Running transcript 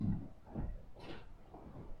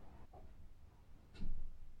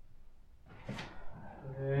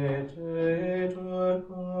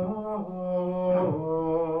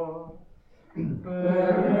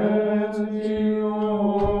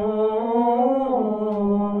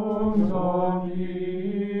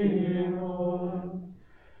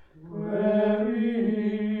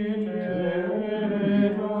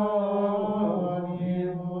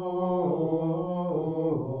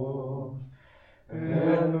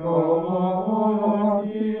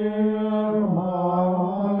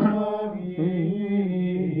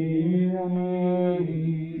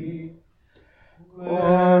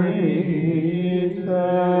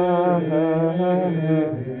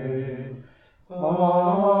In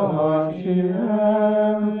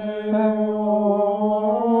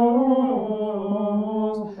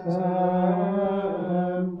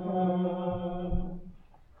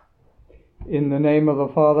the name of the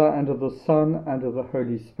Father, and of the Son, and of the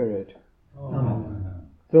Holy Spirit. Amen.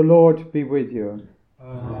 The Lord be with you.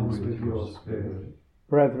 And with your spirit.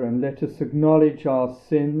 Brethren, let us acknowledge our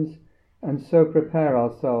sins and so prepare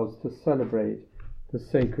ourselves to celebrate the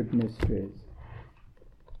sacred mysteries.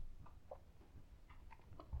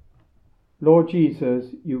 Lord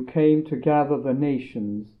Jesus, you came to gather the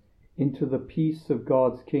nations into the peace of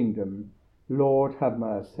God's kingdom. Lord, have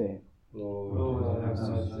mercy. Lord, have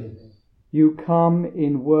mercy. You come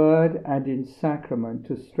in word and in sacrament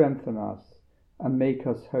to strengthen us and make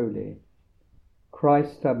us holy.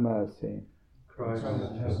 Christ, have mercy. Christ,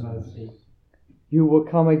 have mercy. You will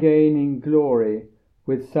come again in glory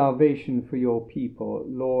with salvation for your people.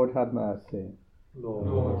 Lord, have mercy.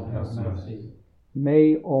 Lord, have mercy.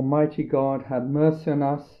 May Almighty God have mercy on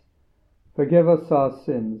us, forgive us our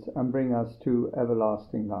sins, and bring us to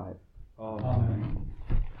everlasting life. Amen.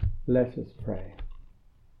 Let us pray.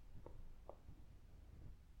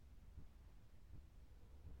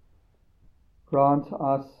 Grant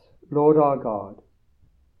us, Lord our God,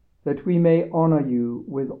 that we may honour you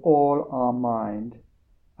with all our mind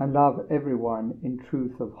and love everyone in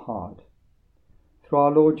truth of heart. Through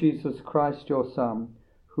our Lord Jesus Christ, your Son,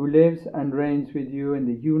 who lives and reigns with you in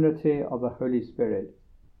the unity of the Holy Spirit,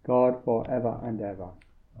 God for ever and ever.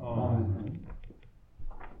 Amen.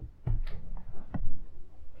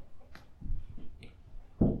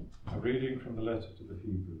 A reading from the letter to the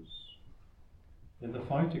Hebrews. In the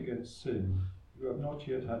fight against sin, you have not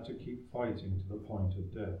yet had to keep fighting to the point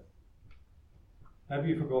of death. Have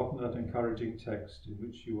you forgotten that encouraging text in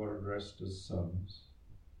which you are addressed as sons?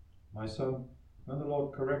 My son, when the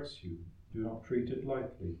Lord corrects you, do not treat it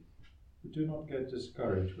lightly, but do not get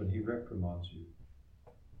discouraged when he reprimands you.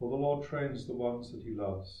 For the Lord trains the ones that he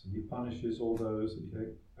loves, and he punishes all those that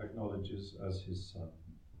he acknowledges as his son.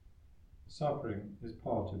 Suffering is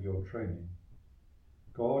part of your training.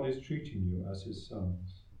 God is treating you as his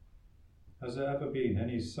sons. Has there ever been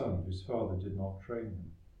any son whose father did not train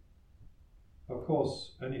him? Of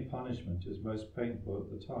course, any punishment is most painful at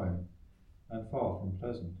the time and far from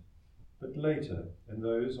pleasant, but later, in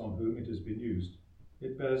those on whom it has been used,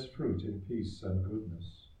 it bears fruit in peace and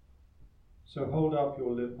goodness. So hold up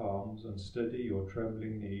your limp arms and steady your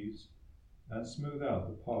trembling knees and smooth out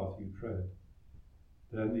the path you tread.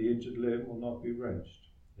 Then the injured limb will not be wrenched,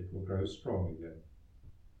 it will grow strong again.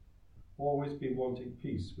 Always be wanting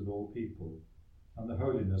peace with all people, and the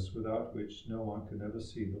holiness without which no one can ever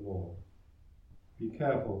see the Lord. Be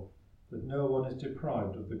careful that no one is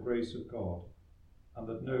deprived of the grace of God, and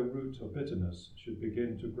that no root of bitterness should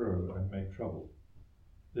begin to grow and make trouble.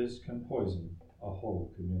 This can poison a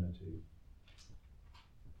whole community.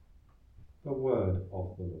 The word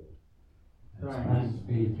of the Lord. Thanks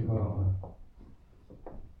be to God.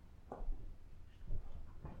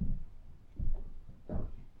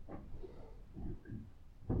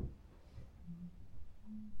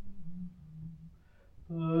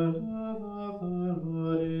 The love of the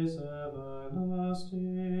Lord is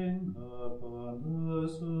everlasting upon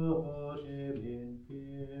those who hold him in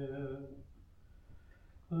fear.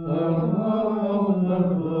 The love of the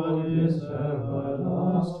Lord is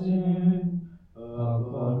everlasting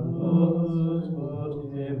upon those who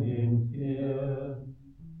hold him in fear.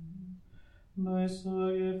 My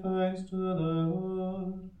soul, give thanks to the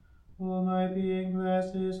Lord. All my being,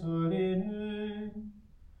 bless his holy name.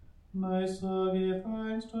 My soul, give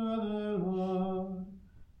thanks to the Lord,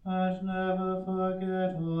 and never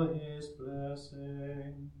forget all his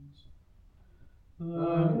blessings. The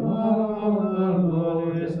love of the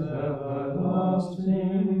Lord is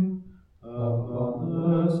everlasting upon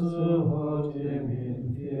those who hold him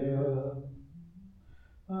in fear.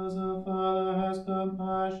 As the Father has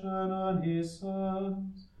compassion on his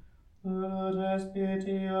sons, the Lord has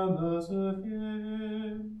pity on those who fear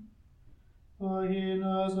him. For he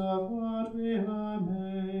knows of what we are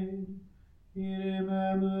made, he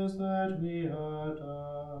remembers that we are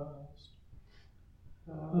dust.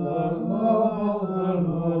 The love of the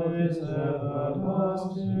Lord is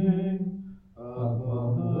everlasting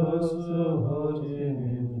upon those who hold him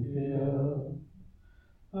in fear.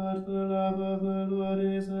 But the love of the Lord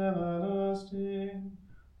is everlasting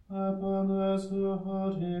upon those who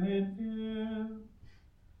hold him in fear.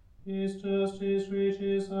 His justice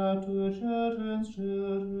reaches out to children's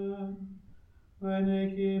children, when they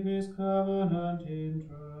keep his covenant in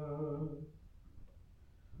truth.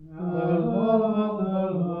 The love of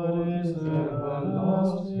the Lord is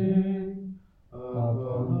everlasting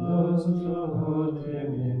upon those who hold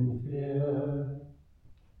him in fear.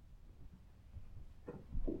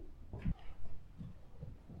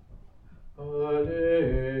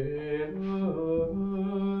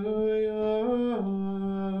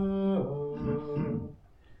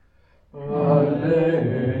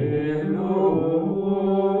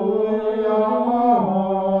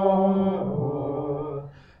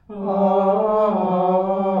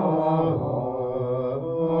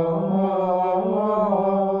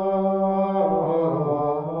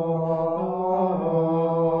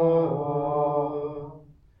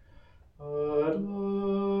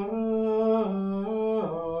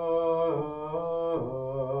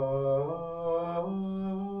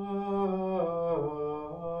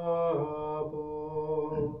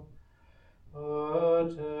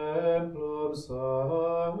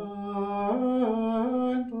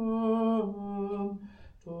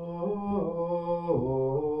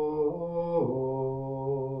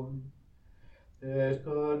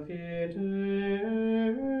 Et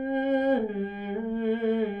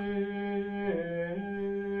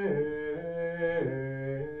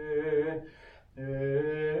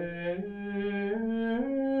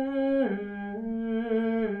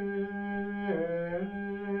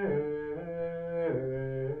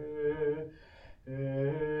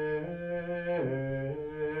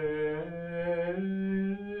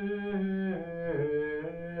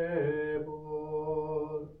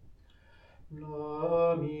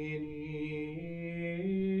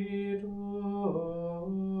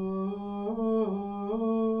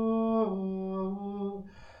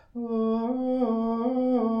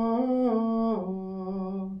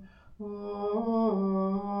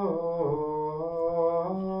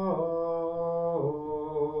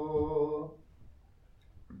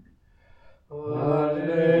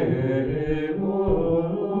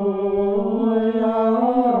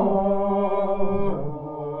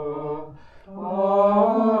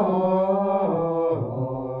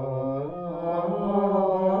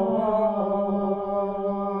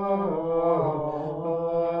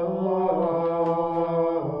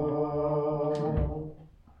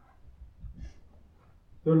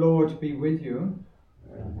The Lord be with you.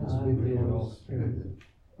 and with your spirit.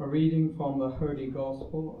 A reading from the Holy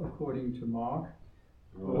Gospel according to Mark.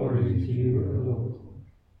 Glory to you, Lord.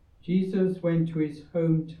 Jesus went to his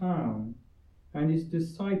hometown, and his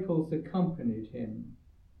disciples accompanied him.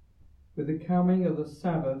 With the coming of the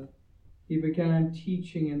Sabbath, he began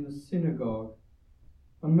teaching in the synagogue,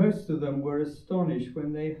 and most of them were astonished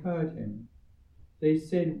when they heard him. They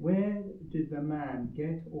said, "Where did the man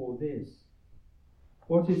get all this?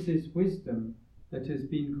 What is this wisdom that has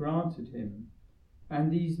been granted him,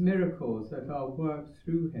 and these miracles that are worked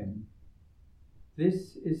through him?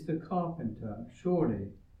 This is the carpenter,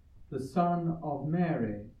 surely, the son of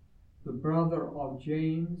Mary, the brother of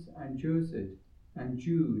James and Joseph and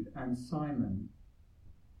Jude and Simon.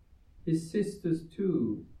 His sisters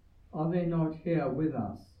too, are they not here with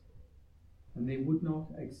us?" And they would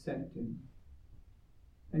not accept him.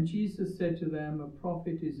 And Jesus said to them, "A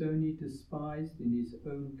prophet is only despised in his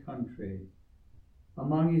own country,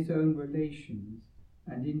 among his own relations,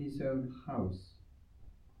 and in his own house."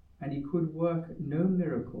 And he could work no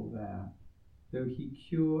miracle there, though he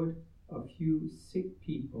cured a few sick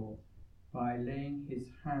people by laying his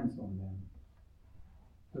hands on them.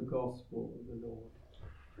 The Gospel of the Lord.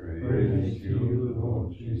 Praise to you,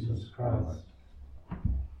 Lord Jesus Christ.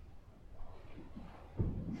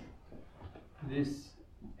 This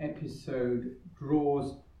episode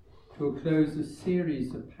draws to a close a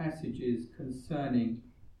series of passages concerning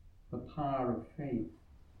the power of faith.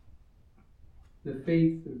 The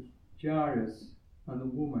faith of Jairus and the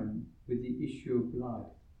woman with the issue of blood,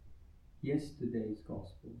 yesterday's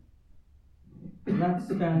Gospel. And that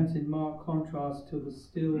stands in marked contrast to the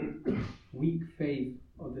still weak faith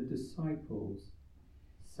of the disciples,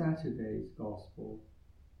 Saturday's Gospel,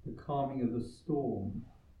 the calming of the storm,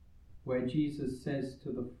 where Jesus says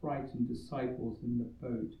to the frightened disciples in the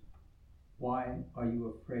boat, "Why are you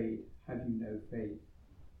afraid? Have you no faith?"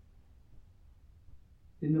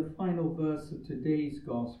 In the final verse of today's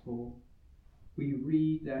Gospel, we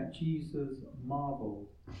read that Jesus marveled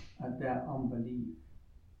at their unbelief.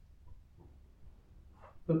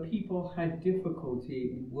 The people had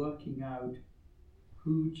difficulty in working out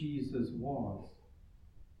who Jesus was.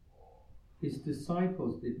 His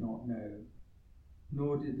disciples did not know,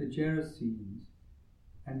 nor did the Gerasenes,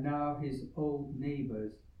 and now his old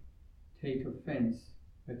neighbours take offence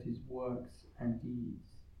at his works and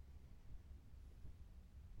deeds.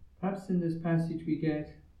 Perhaps in this passage we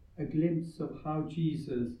get a glimpse of how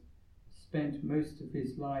Jesus spent most of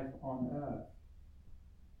his life on earth.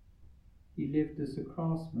 He lived as a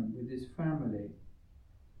craftsman with his family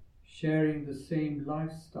sharing the same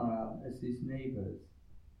lifestyle as his neighbours.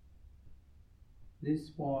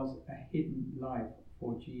 This was a hidden life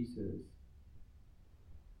for Jesus.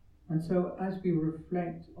 And so as we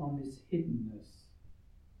reflect on this hiddenness,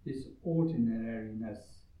 this ordinariness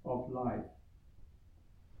of life,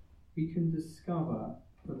 we can discover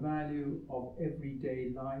the value of everyday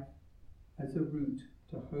life as a route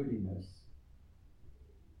to holiness.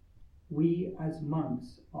 We as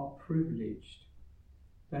monks are privileged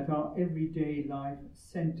that our everyday life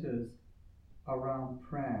centres around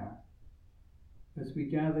prayer as we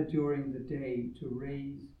gather during the day to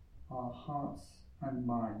raise our hearts and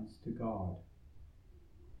minds to God.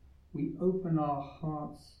 We open our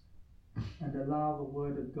hearts and allow the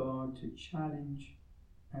Word of God to challenge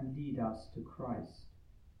and lead us to Christ.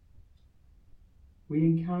 We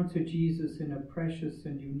encounter Jesus in a precious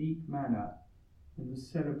and unique manner in the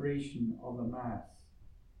celebration of the Mass.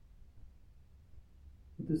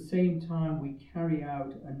 At the same time, we carry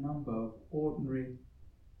out a number of ordinary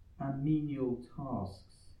and menial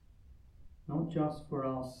tasks, not just for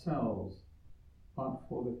ourselves, but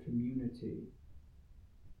for the community.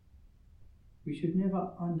 We should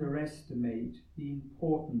never underestimate the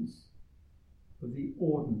importance of the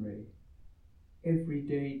ordinary,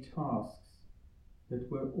 everyday tasks that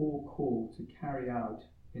we're all called to carry out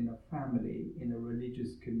in a family, in a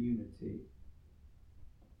religious community.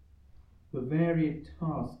 The varied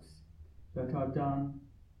tasks that are done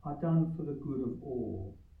for the good of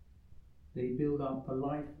all. They build up the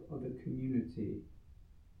life of the community.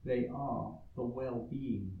 They are the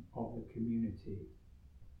well-being of the community.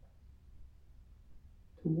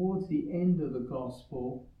 Towards the end of the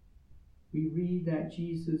Gospel, we read that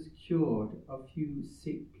Jesus cured a few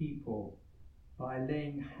sick people by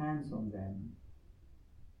laying hands on them.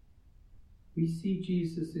 We see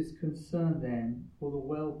Jesus' concern then for the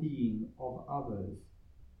well-being of others,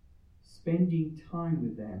 spending time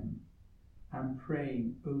with them and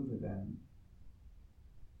praying over them.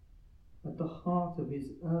 At the heart of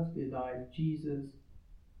his earthly life, Jesus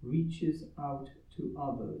reaches out to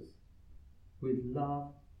others with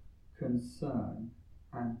love, concern,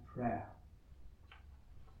 and prayer.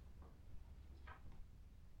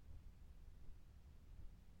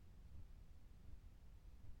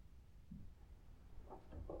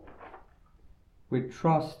 With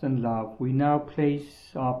trust and love, we now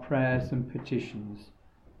place our prayers and petitions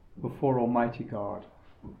before Almighty God.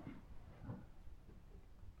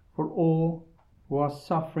 For all who are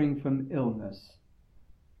suffering from illness,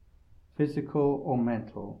 physical or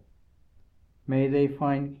mental, may they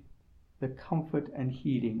find the comfort and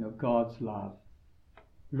healing of God's love.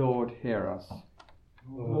 Lord, hear us.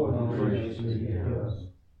 Lord, graciously hear us.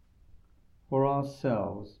 For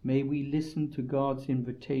ourselves, may we listen to God's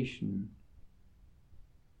invitation,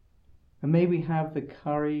 and may we have the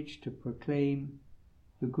courage to proclaim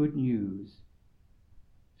the good news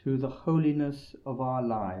through the holiness of our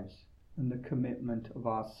lives and the commitment of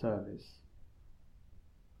our service.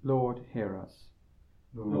 Lord, hear us.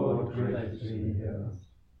 Lord, graciously hear us.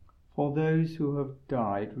 For those who have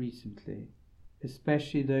died recently,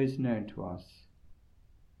 especially those known to us,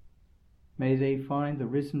 may they find the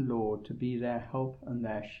risen Lord to be their help and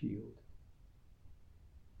their shield.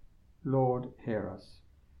 Lord, hear us.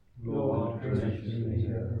 Lord, graciously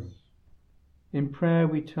hear us. In prayer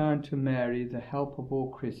we turn to Mary, the help of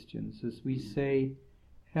all Christians, as we say,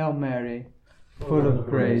 Hail Mary, full of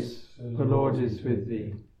grace, the Lord is with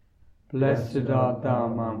thee. Blessed art thou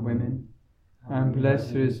among women, and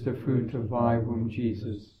blessed is the fruit of thy womb,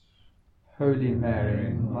 Jesus. Holy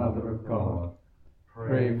Mary, Mother of God,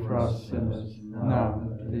 pray for us sinners, now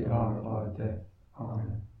and at the hour of our death.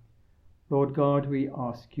 Amen. Lord God, we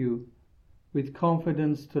ask you, with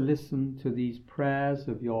confidence to listen to these prayers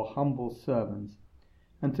of your humble servants,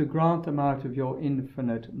 and to grant them out of your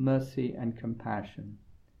infinite mercy and compassion.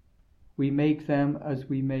 We make them as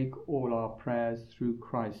we make all our prayers through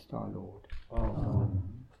Christ our Lord. Amen.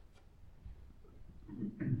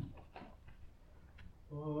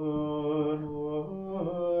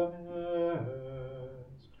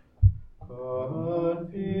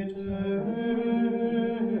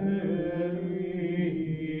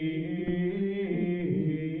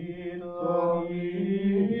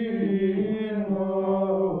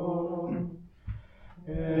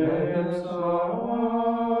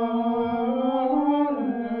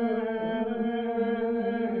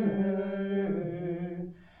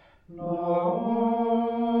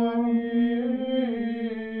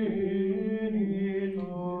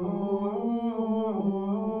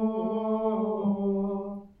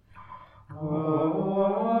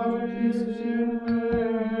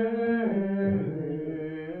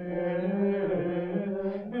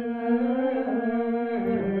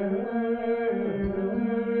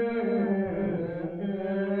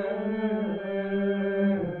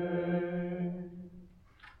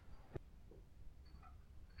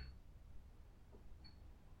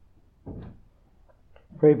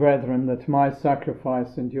 Pray, brethren, that my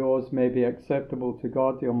sacrifice and yours may be acceptable to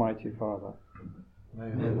God the Almighty Father.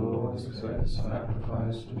 May the Lord accept the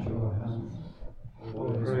sacrifice at your hands,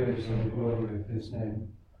 for the praise and glory of his name,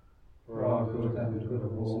 for our good and the good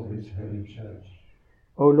of all his holy church.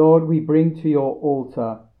 O Lord, we bring to your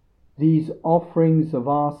altar these offerings of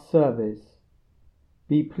our service.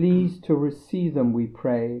 Be pleased to receive them, we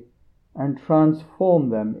pray, and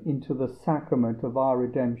transform them into the sacrament of our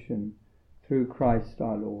redemption, through Christ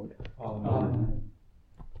our Lord. Amen.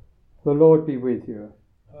 The Lord be with you.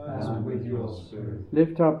 And with your spirit.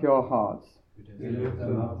 Lift up your hearts. We lift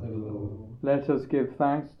them up to the Lord. Let us give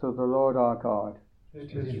thanks to the Lord our God.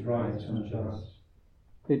 It is right and just.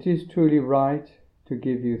 It is truly right to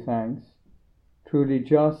give you thanks, truly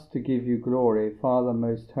just to give you glory, Father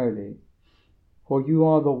most holy. For you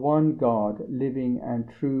are the one God, living and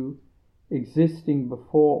true, existing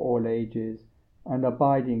before all ages, and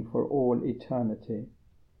abiding for all eternity,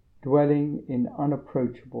 dwelling in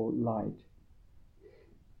unapproachable light.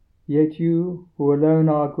 Yet you, who alone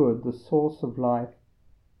are good, the source of life,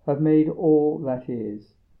 have made all that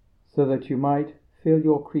is, so that you might fill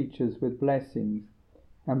your creatures with blessings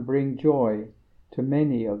and bring joy to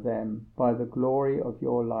many of them by the glory of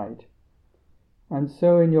your light. And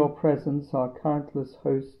so in your presence are countless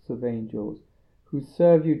hosts of angels, who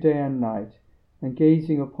serve you day and night, and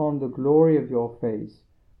gazing upon the glory of your face,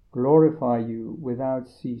 glorify you without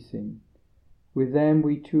ceasing. With them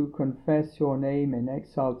we too confess your name in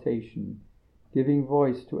exaltation, giving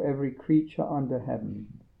voice to every creature under heaven,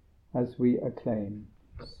 as we acclaim.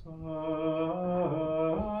 Sanctus,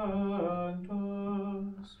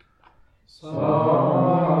 Sanctus,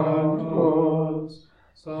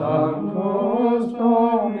 Sanctus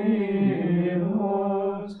Dominus,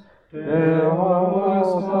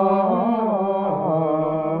 Deus Sabaoth,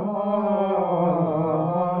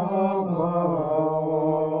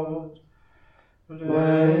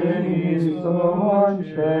 Plenis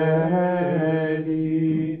concedi,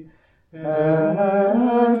 et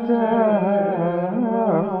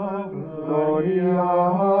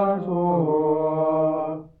gloria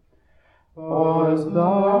tua,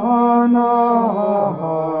 Hosanna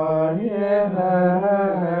in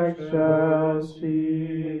excelsis,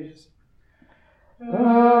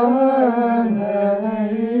 benedictus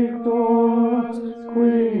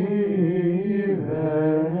qui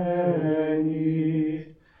venit,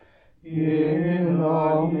 in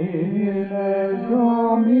nomine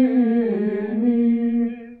Domini,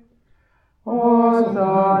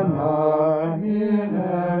 Hosanna in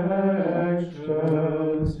excelsis.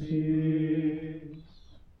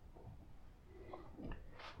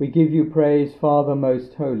 We give you praise, Father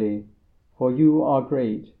most holy, for you are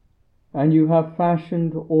great, and you have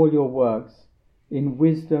fashioned all your works in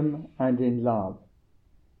wisdom and in love.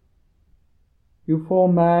 You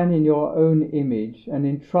formed man in your own image and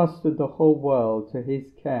entrusted the whole world to his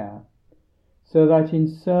care, so that in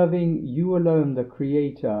serving you alone, the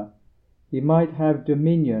Creator, he might have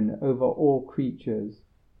dominion over all creatures.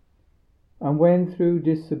 And when through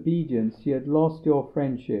disobedience he had lost your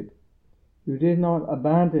friendship, you did not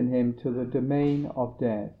abandon him to the domain of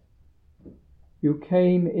death. You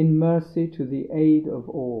came in mercy to the aid of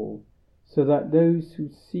all, so that those who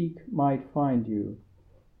seek might find you.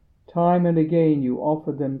 Time and again you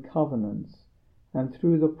offered them covenants, and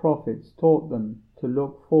through the prophets taught them to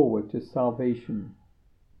look forward to salvation.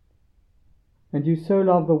 And you so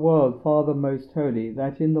loved the world, Father most holy,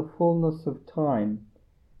 that in the fullness of time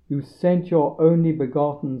you sent your only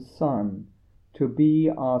begotten Son to be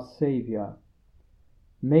our Saviour.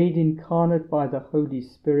 Made incarnate by the Holy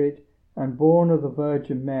Spirit and born of the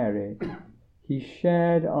Virgin Mary, he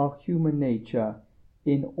shared our human nature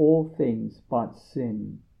in all things but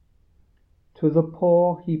sin. To the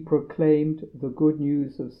poor he proclaimed the good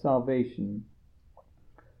news of salvation,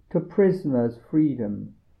 to prisoners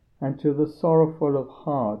freedom, and to the sorrowful of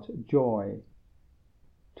heart joy.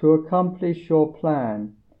 To accomplish your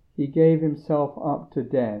plan, he gave himself up to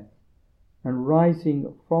death, and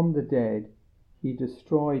rising from the dead, he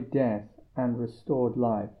destroyed death and restored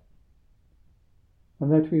life.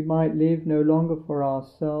 And that we might live no longer for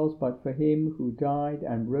ourselves, but for him who died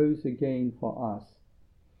and rose again for us,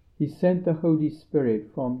 he sent the Holy Spirit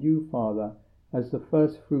from you, Father, as the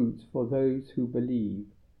first fruits for those who believe,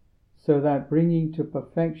 so that, bringing to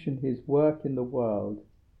perfection his work in the world,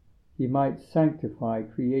 he might sanctify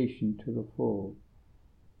creation to the full.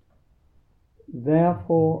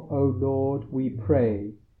 Therefore, O Lord, we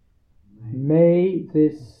pray, may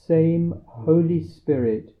this same Holy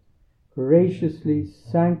Spirit graciously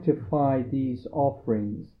sanctify these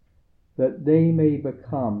offerings, that they may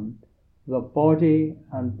become the body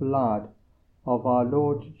and blood of our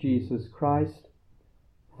Lord Jesus Christ,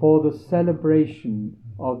 for the celebration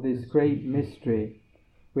of this great mystery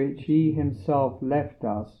which he himself left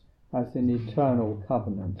us as an eternal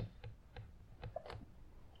covenant.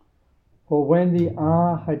 For when the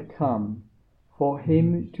hour had come for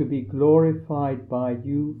him to be glorified by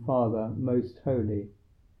you, Father most holy,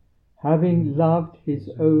 having loved his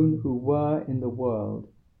own who were in the world,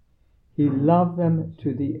 he loved them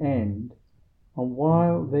to the end, and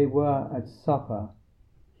while they were at supper,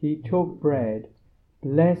 he took bread,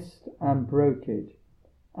 blessed and broke it,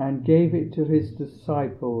 and gave it to his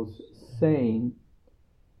disciples, saying,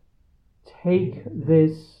 "Take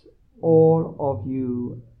this, all of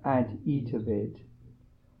you, and eat of it,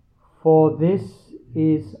 for this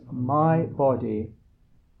is my body,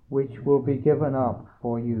 which will be given up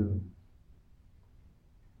for you."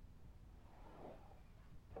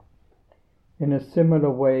 In a similar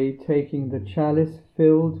way, taking the chalice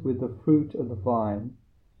filled with the fruit of the vine,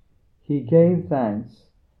 he gave thanks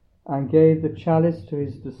and gave the chalice to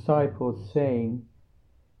his disciples, saying,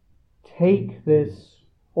 "Take this,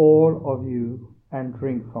 all of you, and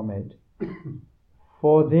drink from it.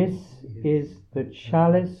 For this is the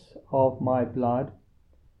chalice of my blood,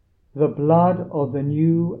 the blood of the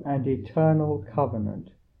new and eternal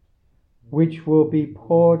covenant, which will be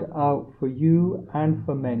poured out for you and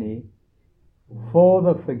for many, for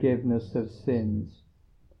the forgiveness of sins.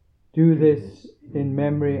 Do this in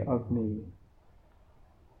memory of me."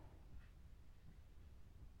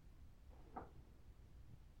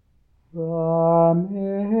 The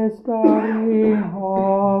mystery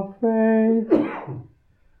of faith.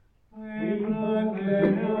 We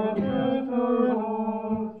proclaim your death, O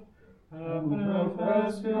Lord, and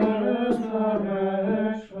profess your resurrection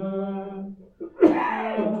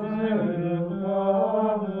until you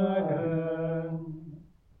come again.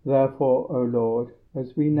 Therefore, O Lord,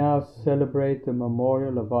 as we now celebrate the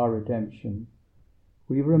memorial of our redemption,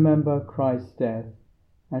 we remember Christ's death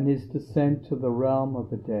and his descent to the realm of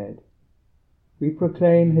the dead. We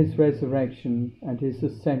proclaim his resurrection and his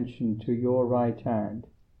ascension to your right hand.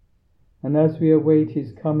 And as we await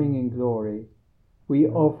his coming in glory, we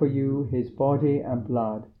offer you his body and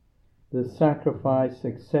blood, the sacrifice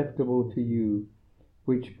acceptable to you,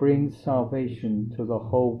 which brings salvation to the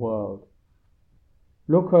whole world.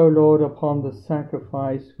 Look, O Lord, upon the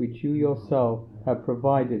sacrifice which you yourself have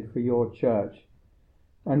provided for your church,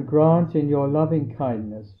 and grant in your loving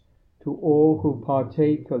kindness to all who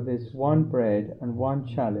partake of this one bread and one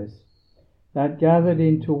chalice, that gathered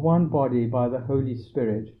into one body by the Holy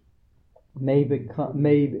Spirit may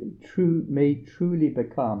truly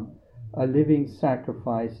become a living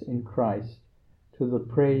sacrifice in Christ to the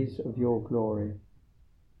praise of your glory.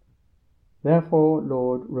 Therefore,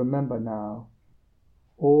 Lord, remember now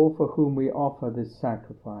all for whom we offer this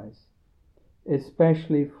sacrifice,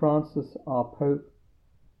 especially Francis our Pope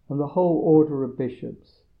and the whole order of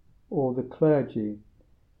bishops, all the clergy,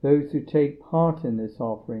 those who take part in this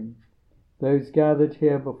offering, those gathered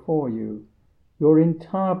here before you, your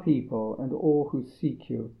entire people, and all who seek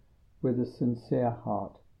you with a sincere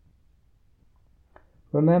heart.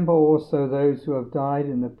 Remember also those who have died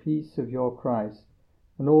in the peace of your Christ,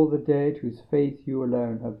 and all the dead whose faith you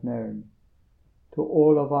alone have known. To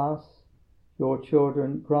all of us, your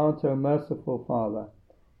children, grant, O merciful Father,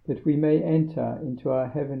 that we may enter into our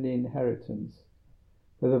heavenly inheritance,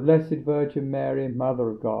 with the Blessed Virgin Mary, Mother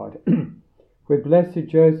of God, with blessed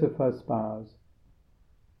Joseph, her spouse,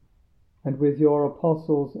 and with your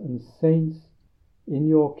apostles and saints in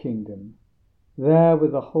your kingdom, there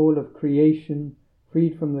with the whole of creation,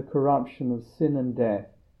 freed from the corruption of sin and death,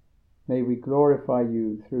 may we glorify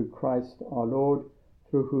you through Christ our Lord,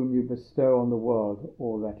 through whom you bestow on the world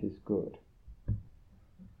all that is good.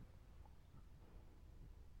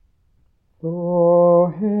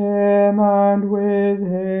 Through him and with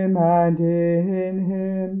him and in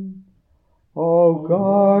him, O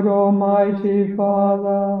God, Almighty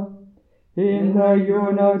Father, in the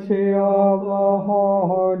unity of the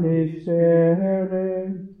Holy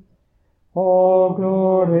Spirit, all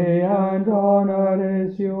glory and honor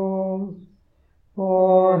is yours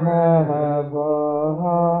forever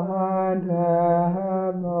and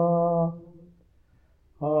ever.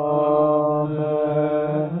 Amen.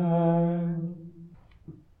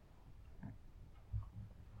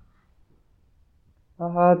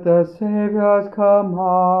 At the Saviour's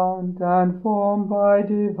command and formed by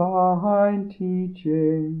divine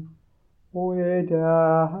teaching, we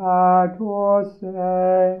dare to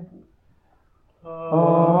say,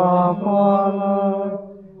 Our Father,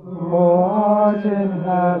 who art in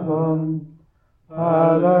heaven,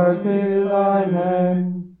 hallowed be thy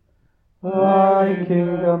name. Thy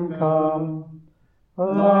kingdom come,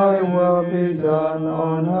 thy will be done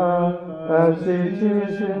on earth as it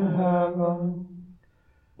is in heaven.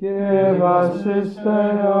 Give us this day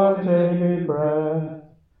our daily bread,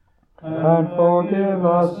 and forgive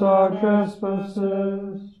us our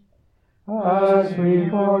trespasses, as we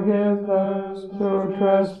forgive those who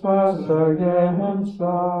trespass against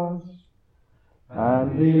us.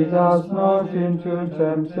 And lead us not into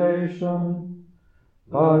temptation,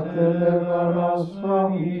 but deliver us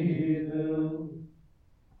from evil.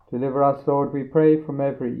 Deliver us, Lord, we pray, from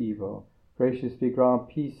every evil. Graciously grant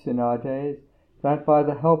peace in our days, that by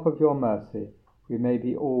the help of your mercy we may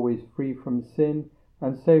be always free from sin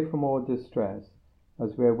and safe from all distress,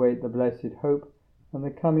 as we await the blessed hope and the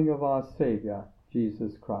coming of our Saviour,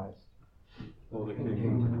 Jesus Christ. For the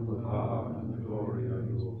kingdom, the power, and the glory are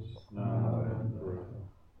yours, now and forever.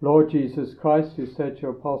 Lord Jesus Christ, who said to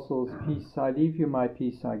your apostles, Peace I leave you, my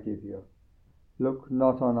peace I give you. Look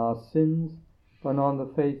not on our sins, but on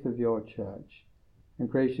the faith of your church, and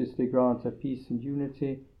graciously grant her peace and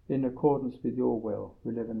unity in accordance with your will,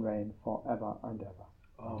 who live and reign for ever and ever.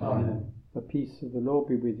 Amen. The peace of the Lord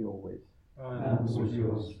be with you always. And with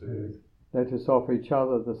your spirit. Let us offer each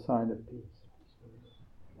other the sign of peace.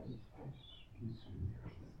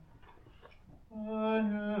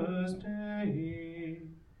 Agnus Dei,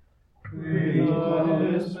 qui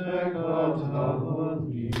tollis peccata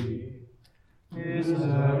mundi,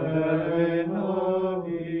 miserere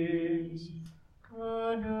nobis.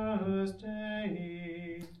 Agnus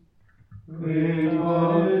Dei, qui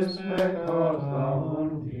tollis peccata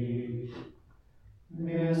mundi,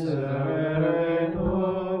 miserere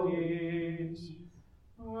nobis.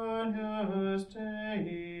 Agnus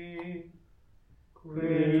Dei,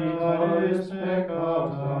 qui tollis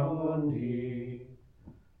peccata mundi,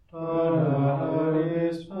 dona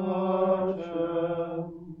nobis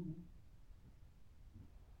pacem.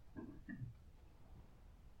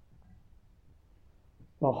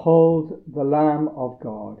 Behold the Lamb of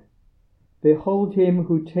God. Behold him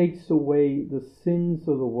who takes away the sins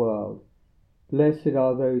of the world. Blessed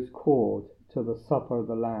are those called to the supper of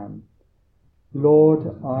the Lamb.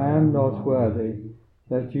 Lord, I am not worthy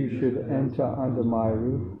that you should enter under my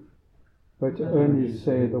roof, but only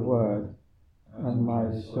say the word, and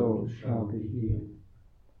my soul shall be healed.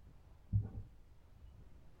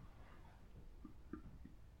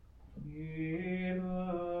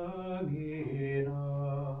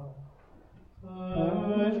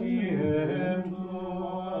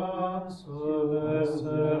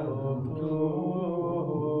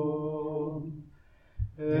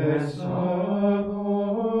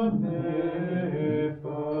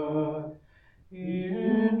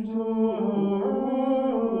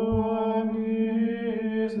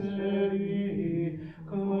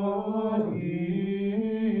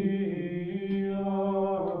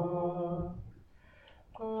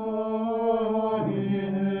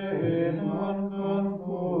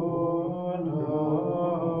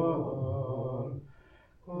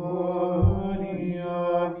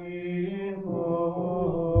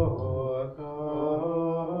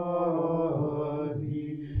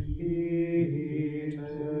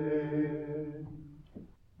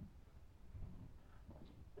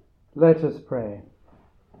 Let us pray.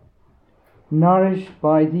 Nourished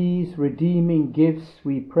by these redeeming gifts,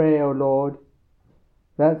 we pray, O Lord,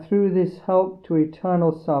 that through this help to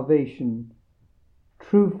eternal salvation,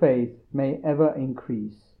 true faith may ever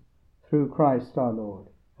increase. Through Christ our Lord.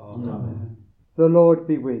 Amen. The Lord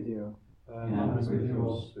be with you. And with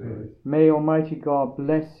your spirit. May Almighty God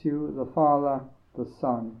bless you, the Father, the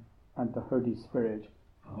Son, and the Holy Spirit.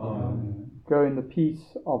 Amen. Go in the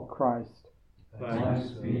peace of Christ.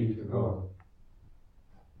 Thanks be to God.